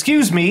said,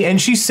 excuse me,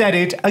 and she said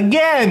it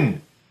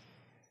again.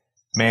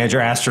 Manager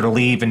asked her to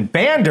leave and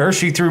banned her.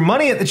 She threw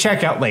money at the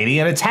checkout lady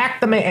and attacked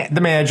the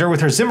manager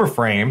with her Zimmer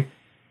frame.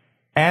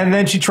 And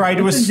then she tried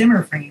to... What's a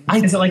Zimmer frame?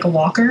 Is it like a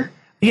walker?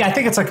 Yeah, I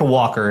think it's like a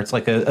walker. It's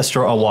like a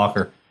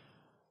walker.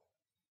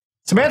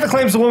 Samantha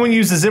claims the woman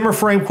used the Zimmer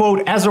frame,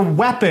 quote, as a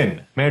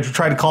weapon. Manager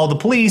tried to call the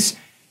police.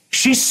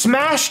 She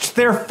smashed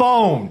their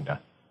phone. That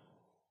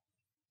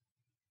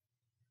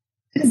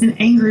is an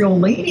angry old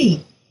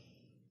lady.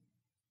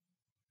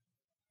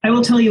 I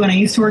will tell you, when I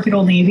used to work at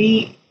Old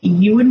Navy,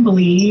 you wouldn't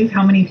believe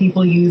how many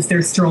people use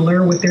their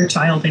stroller with their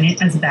child in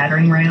it as a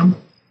battering ram.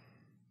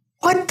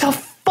 What the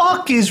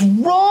fuck is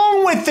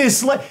wrong with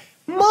this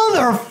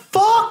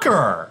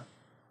motherfucker?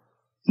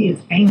 She is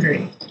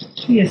angry.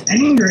 She is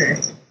angry.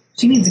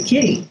 She needs a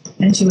kitty,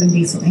 and she wouldn't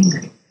be so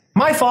angry.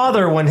 My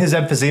father, when his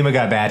emphysema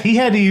got bad, he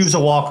had to use a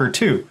walker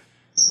too.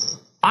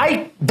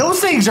 Those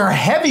things are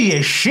heavy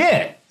as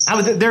shit.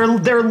 They're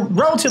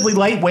relatively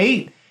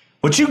lightweight.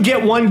 But you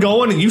get one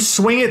going and you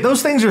swing it,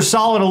 those things are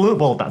solid aluminum.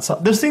 Well,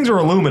 those things are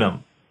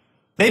aluminum.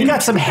 They've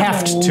got some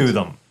heft to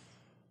them.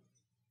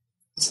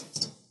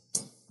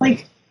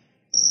 Like,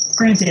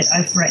 granted,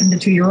 I've threatened a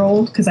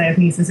 2-year-old because I have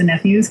nieces and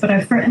nephews, but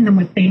I've threatened them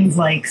with things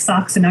like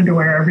socks and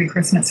underwear every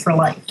Christmas for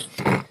life.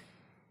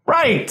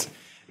 Right.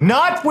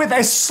 Not with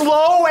a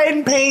slow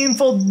and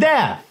painful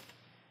death.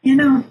 You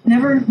know,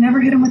 never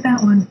hit him with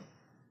that one.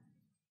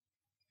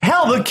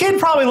 Hell, the kid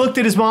probably looked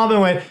at his mom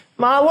and went,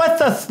 Ma, what's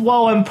a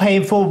slow and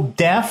painful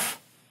death?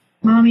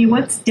 Mommy,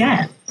 what's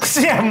death?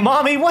 Yeah,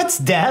 Mommy, what's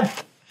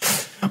death?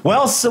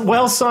 Well,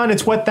 son,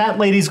 it's what that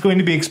lady's going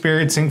to be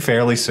experiencing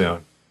fairly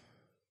soon.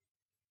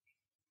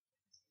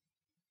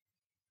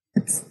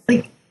 It's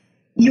like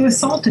you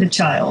assaulted a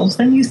child,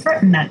 then you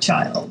threatened that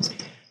child.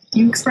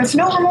 You express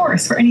no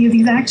remorse for any of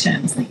these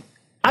actions.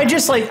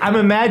 I'm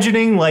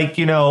imagining,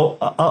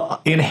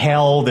 in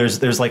hell,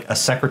 there's like a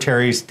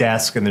secretary's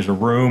desk and there's a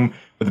room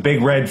with a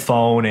big red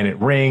phone and it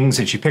rings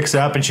and she picks it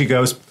up and she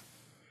goes,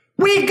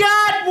 we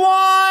got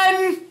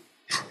one!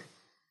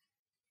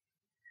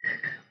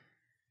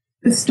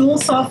 The stool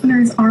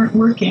softeners aren't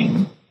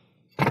working.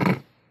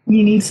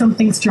 You need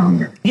something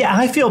stronger. Yeah,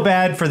 I feel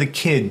bad for the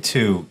kid,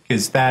 too,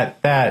 because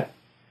that...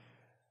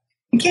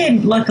 The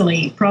kid,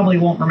 luckily, probably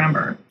won't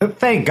remember.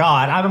 Thank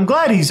God. I'm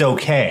glad he's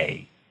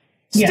okay.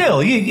 Still,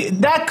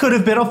 that could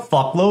have been a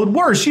fuckload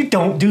worse. You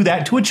don't do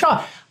that to a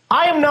child.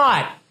 I am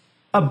not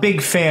a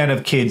big fan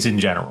of kids in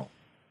general.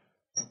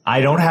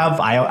 I've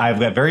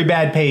got very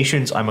bad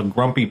patience. I'm a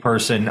grumpy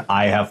person.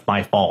 I have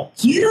my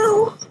faults.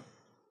 You?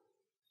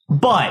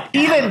 But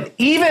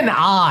even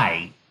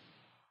I,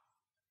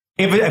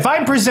 if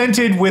I'm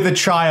presented with a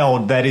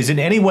child that is in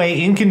any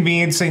way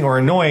inconveniencing or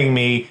annoying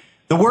me,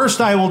 the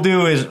worst I will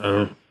do is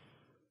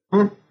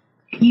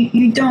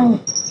you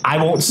don't.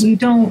 I won't. You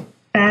don't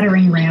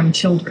battering ram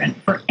children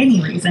for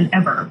any reason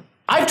ever.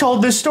 I've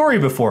told this story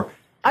before.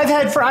 I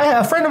had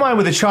a friend of mine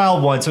with a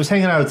child once. I was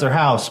hanging out at their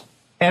house,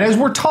 and as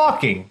we're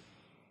talking,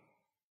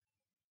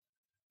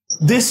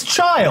 this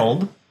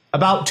child,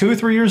 about 2 or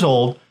 3 years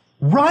old,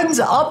 runs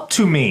up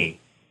to me,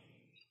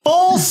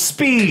 full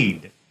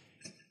speed,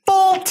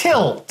 full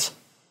tilt,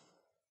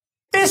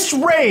 fist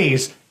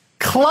raised,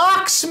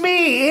 clocks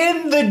me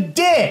in the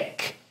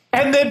dick,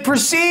 and then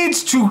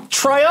proceeds to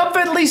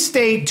triumphantly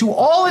state to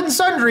all and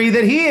sundry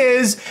that he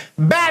is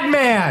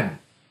Batman.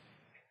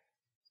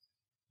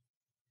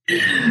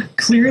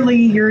 Clearly,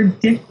 your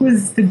dick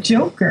was the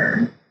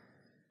Joker.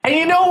 And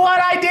you know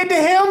what I did to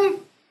him?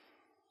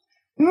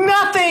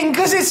 Nothing,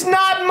 because it's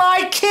not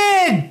my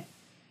kid.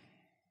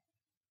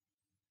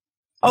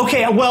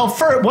 Okay, well,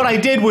 what I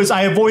did was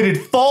I avoided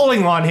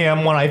falling on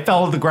him when I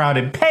fell to the ground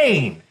in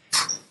pain.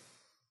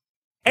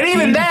 And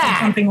even that...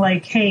 Something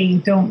like, hey,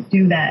 don't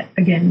do that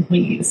again,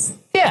 please.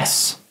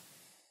 Yes.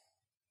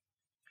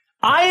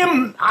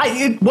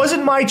 It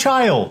wasn't my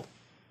child.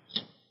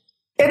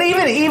 And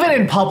even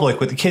in public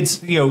with the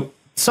kids,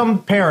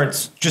 some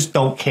parents just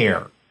don't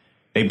care.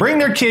 They bring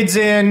their kids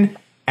in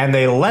and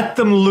they let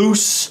them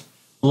loose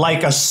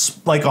like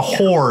a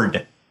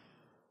horde.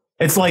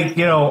 It's like,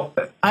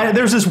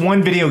 there's this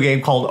one video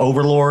game called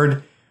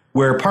Overlord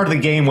where part of the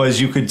game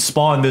was you could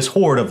spawn this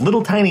horde of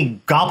little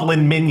tiny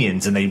goblin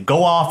minions and they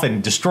go off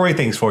and destroy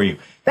things for you.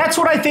 That's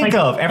what I think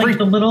of. Like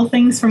the little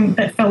things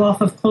that fell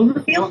off of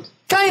Cloverfield?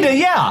 Kinda,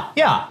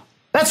 yeah.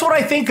 That's what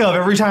I think of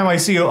every time I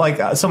see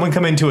someone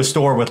come into a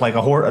store with like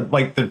a horde,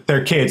 like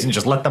their kids, and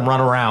just let them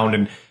run around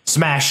and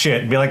smash shit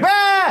and be like,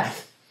 ah!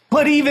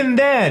 But even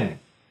then,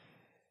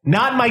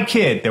 not my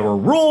kid. There were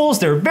rules.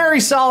 There were very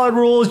solid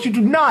rules. You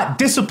do not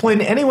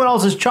discipline anyone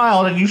else's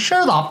child, and you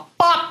sure the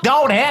fuck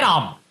don't hit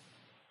them.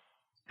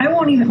 I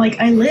won't even,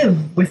 I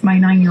live with my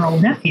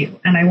 9-year-old nephew,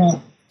 and I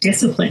won't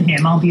discipline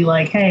him. I'll be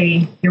like,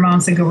 hey, your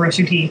mom said go brush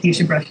your teeth. You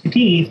should brush your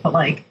teeth. But,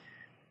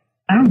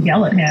 I don't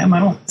yell at him. I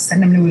don't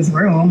send him to his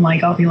room.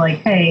 I'll be like,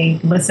 hey,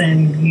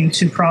 listen, you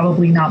should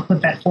probably not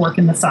put that fork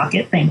in the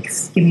socket.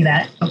 Thanks. Give me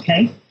that.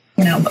 Okay.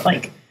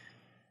 But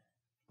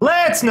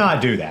let's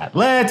not do that.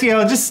 Let's,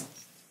 just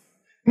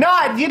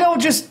not,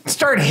 just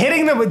start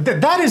hitting them.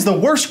 That is the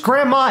worst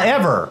grandma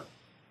ever.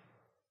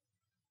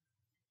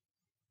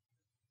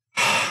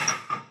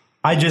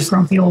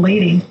 Grumpy old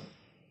lady.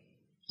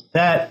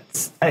 I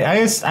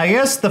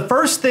guess the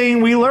first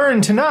thing we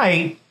learned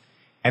tonight,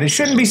 and it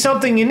shouldn't be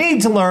something you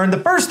need to learn, the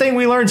first thing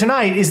we learned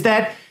tonight is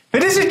that if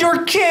it isn't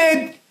your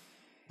kid,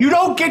 you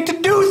don't get to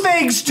do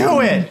things to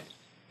it.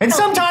 And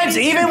sometimes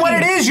even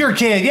when it is your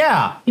kid,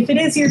 yeah. If it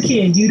is your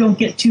kid, you don't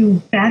get to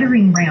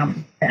battering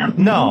ram them.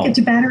 You don't get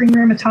to battering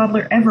ram a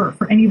toddler ever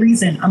for any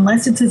reason,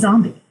 unless it's a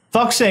zombie.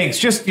 Fuck's sakes,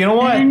 just, you know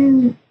what?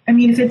 And,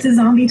 if it's a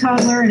zombie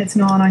toddler and it's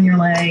gnawing on your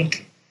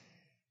leg,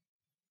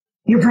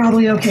 you're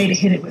probably okay to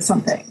hit it with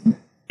something.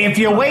 If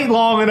you wait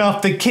long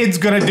enough, the kid's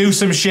going to do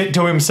some shit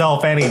to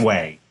himself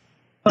anyway.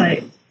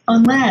 But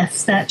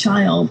unless that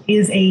child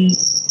is a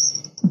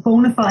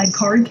bona fide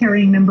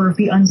card-carrying member of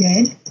the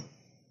undead...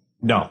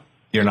 No,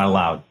 you're not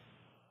allowed.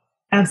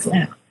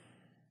 Absolutely not.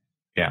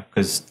 Yeah,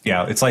 because,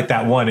 it's like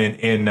that one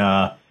in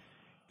Pet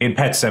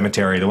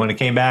Sematary, the one that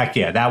came back.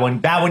 Yeah, that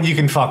one you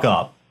can fuck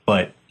up.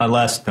 But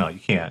no, you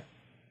can't.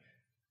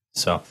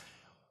 So...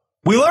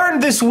 We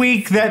learned this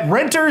week that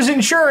renter's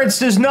insurance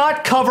does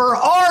not cover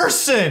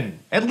arson.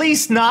 At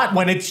least not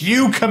when it's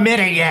you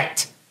committing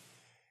it.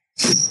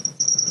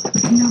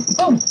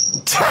 Oh.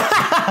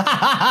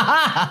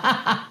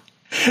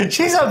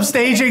 She's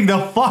upstaging the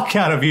fuck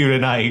out of you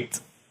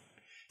tonight.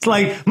 It's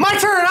like, my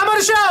turn, I'm on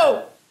the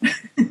show.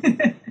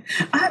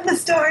 I'm the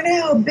star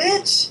now,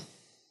 bitch.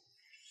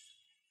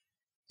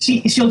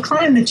 She'll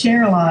climb the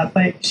chair a lot,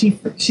 but she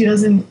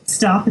doesn't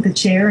stop at the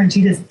chair, and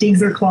she just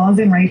digs her claws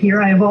in right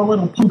here. I have all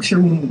little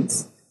puncture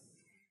wounds.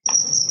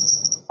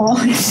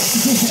 All in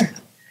here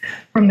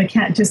from the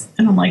cat.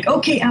 And I'm like,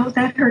 okay, ow,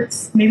 that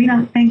hurts. Maybe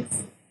not,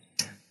 thanks.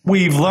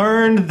 We've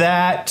learned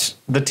that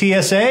the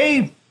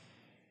TSA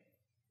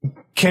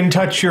can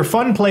touch your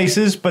fun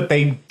places, but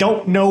they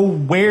don't know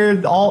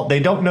they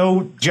don't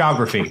know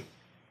geography.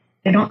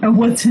 They don't know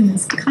what's in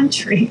this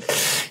country.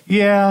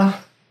 Yeah.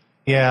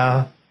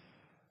 The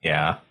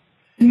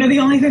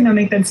only thing that would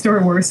make that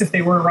story worse if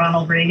they were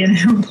Ronald Reagan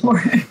and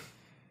important.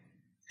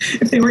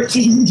 If they were in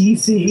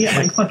DC,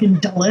 like fucking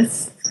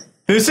Dulles.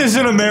 This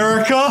isn't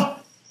America.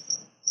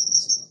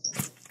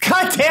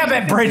 God damn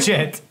it,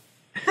 Bridget.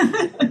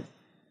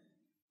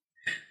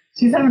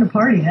 She's having a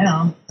party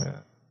now. Yeah.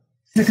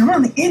 She's like, I'm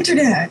on the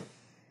internet.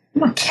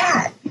 I'm a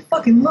cat. You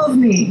fucking love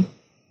me.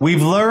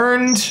 We've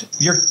learned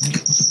your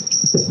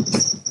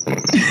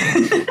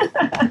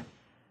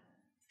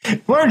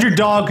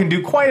dog can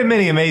do quite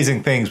many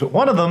amazing things, but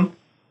one of them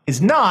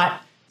is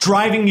not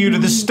driving you to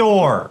the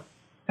store.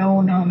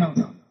 No.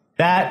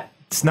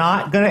 That's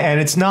not gonna,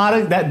 and it's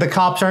not that the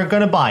cops aren't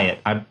gonna buy it.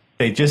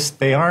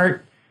 They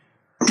aren't.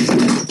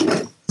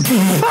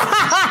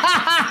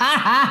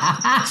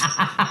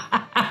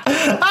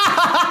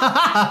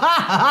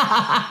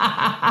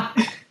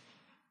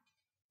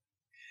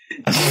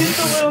 It's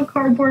a little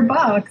cardboard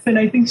box, and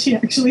I think she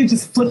actually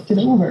just flipped it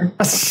over.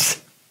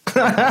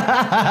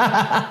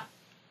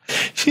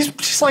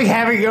 She's like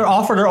having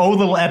offered her own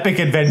little epic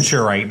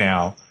adventure right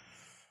now.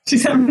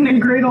 She's having a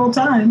great old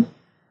time.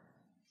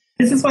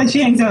 This is why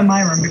she hangs out in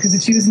my room, because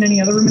if she was in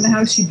any other room in the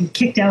house, she'd be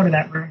kicked out of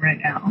that room right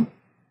now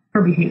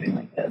for behaving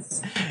like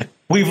this.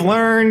 We've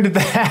learned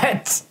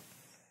that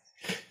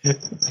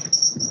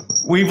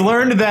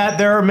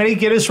there are many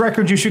Guinness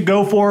records you should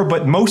go for,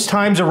 but most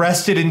times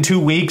arrested in 2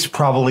 weeks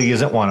probably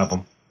isn't one of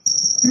them.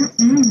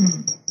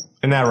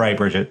 Isn't that right,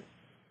 Bridget?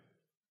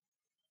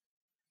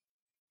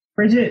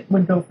 Bridget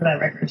would go for that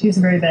record. She's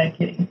a very bad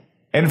kitty.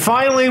 And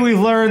finally, we've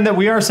learned that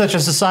we are such a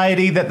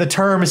society that the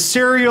term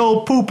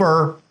serial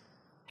pooper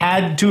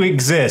had to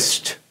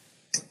exist.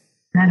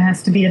 That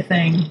has to be a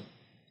thing.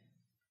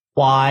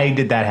 Why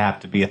did that have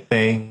to be a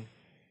thing?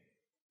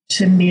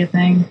 Shouldn't be a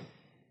thing.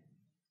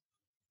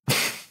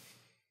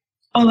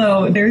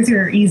 Although, there's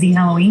your easy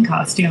Halloween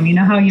costume. You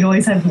know how you'd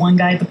always have one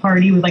guy at the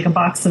party with like a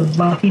box of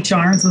Lucky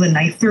Charms with a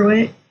knife through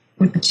it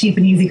with the cheap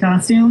and easy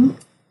costume?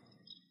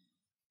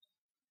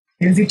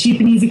 There's your cheap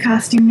and easy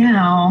costume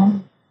now.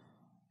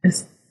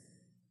 Just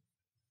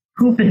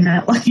poop in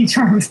that Lucky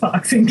Charms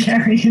box and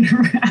carry it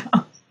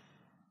around.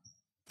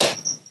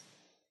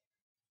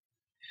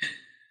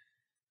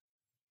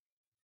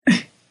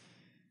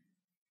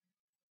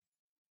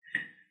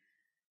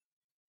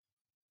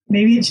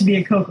 Maybe it should be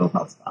a Cocoa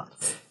Puffs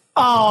box.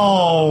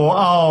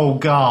 Oh,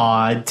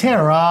 God,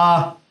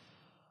 Tara.